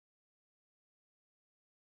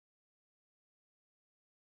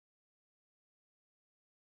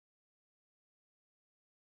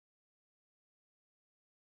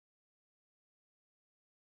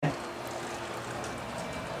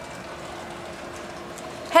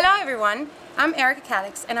everyone, I'm Erica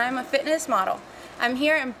Calix and I'm a fitness model. I'm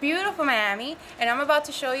here in beautiful Miami and I'm about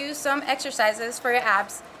to show you some exercises for your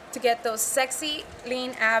abs to get those sexy,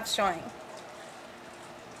 lean abs showing.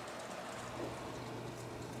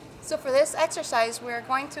 So for this exercise, we're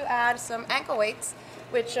going to add some ankle weights,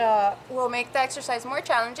 which will make the exercise more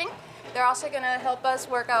challenging. They're also going to help us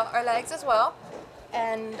work out our legs as well.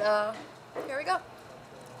 And here we go.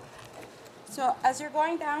 So as you're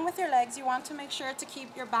going down with your legs, you want to make sure to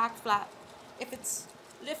keep your back flat. If it's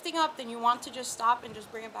lifting up, then you want to just stop and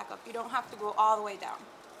just bring it back up. You don't have to go all the way down.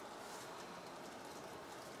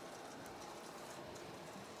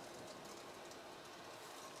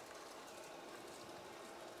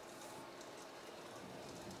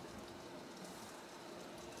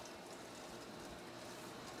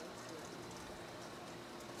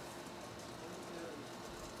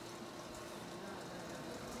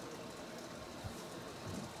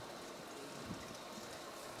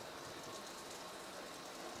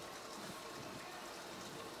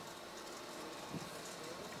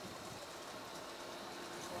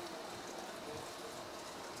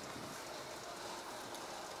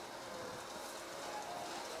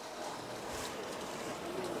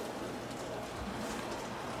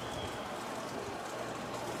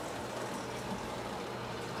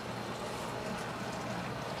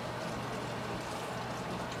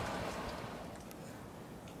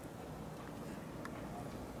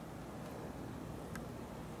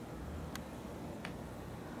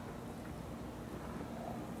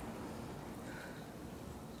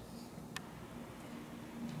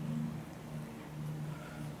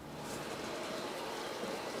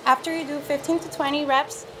 After you do 15 to 20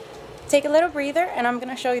 reps, take a little breather and I'm going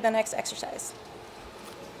to show you the next exercise.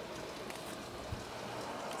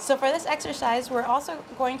 So for this exercise, we're also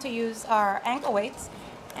going to use our ankle weights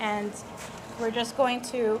and we're just going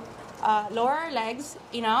to lower our legs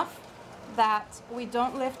enough that we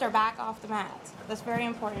don't lift our back off the mat. That's very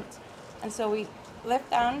important. And so we lift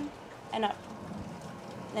down and up.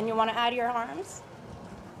 Then you want to add your arms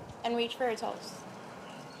and reach for your toes.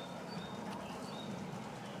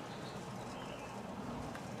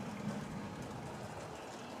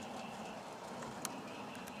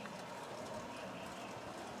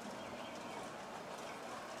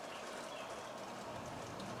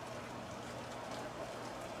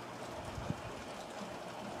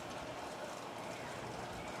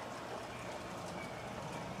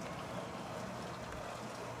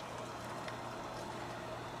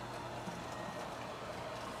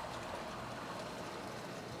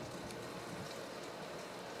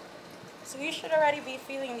 So you should already be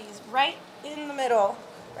feeling these right in the middle,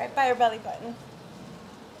 right by your belly button.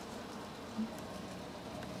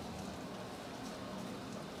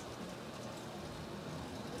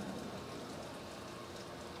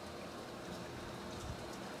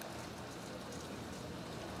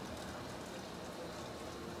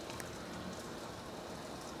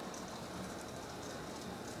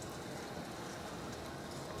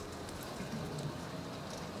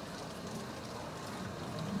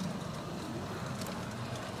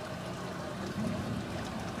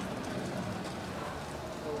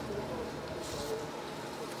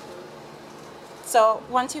 So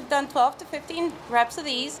once you've done 12 to 15 reps of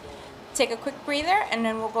these, take a quick breather and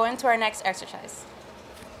then we'll go into our next exercise.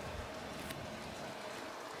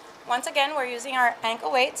 Once again, we're using our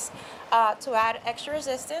ankle weights to add extra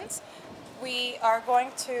resistance. We are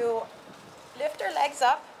going to lift our legs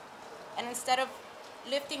up, and instead of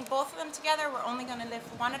lifting both of them together, we're only going to lift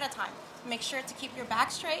one at a time. Make sure to keep your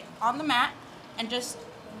back straight on the mat and just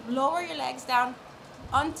lower your legs down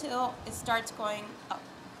until it starts going up.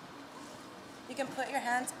 You can put your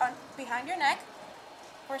hands on behind your neck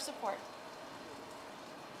for support.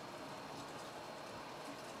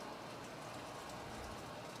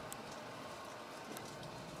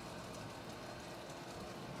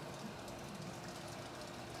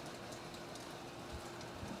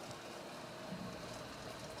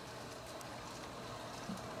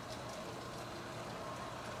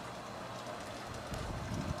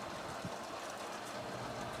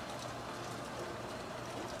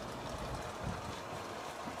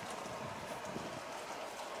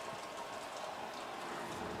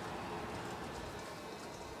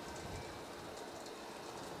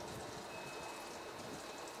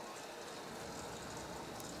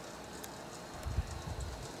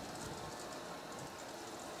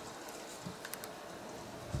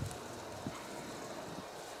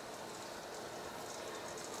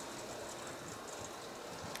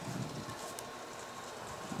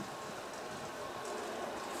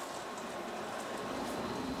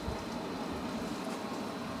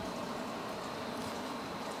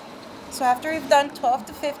 So after we've done 12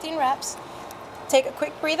 to 15 reps, take a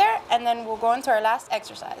quick breather and then we'll go into our last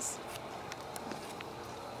exercise.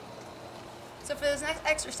 So for this next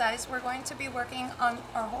exercise, we're going to be working on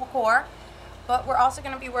our whole core, but we're also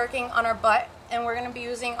going to be working on our butt, and we're going to be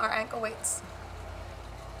using our ankle weights.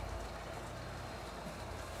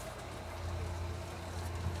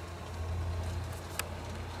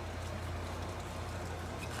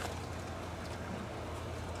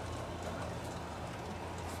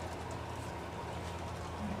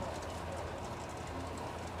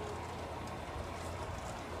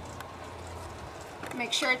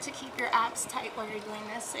 Make sure to keep your abs tight while you're doing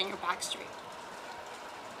this and your back straight.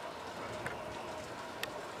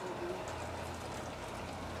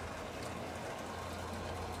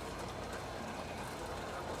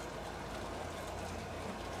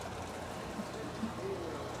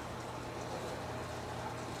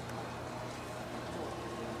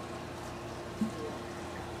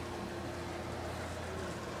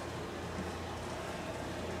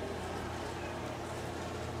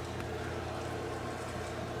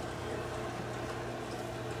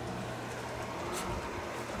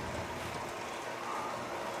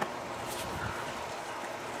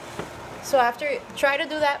 So try to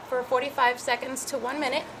do that for 45 seconds to 1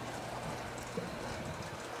 minute.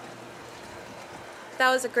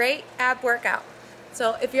 That was a great ab workout.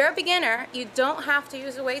 So if you're a beginner, you don't have to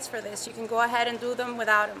use the weights for this. You can go ahead and do them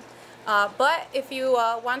without them. But if you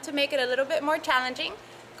want to make it a little bit more challenging,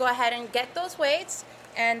 go ahead and get those weights,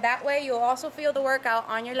 and that way you'll also feel the workout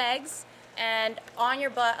on your legs and on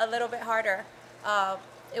your butt a little bit harder.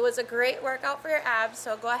 It was a great workout for your abs,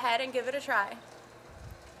 so go ahead and give it a try.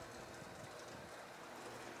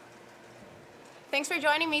 Thanks for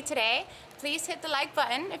joining me today. Please hit the like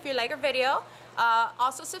button if you like our video.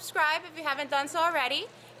 Also subscribe if you haven't done so already.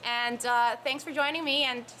 And thanks for joining me,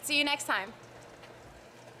 and see you next time.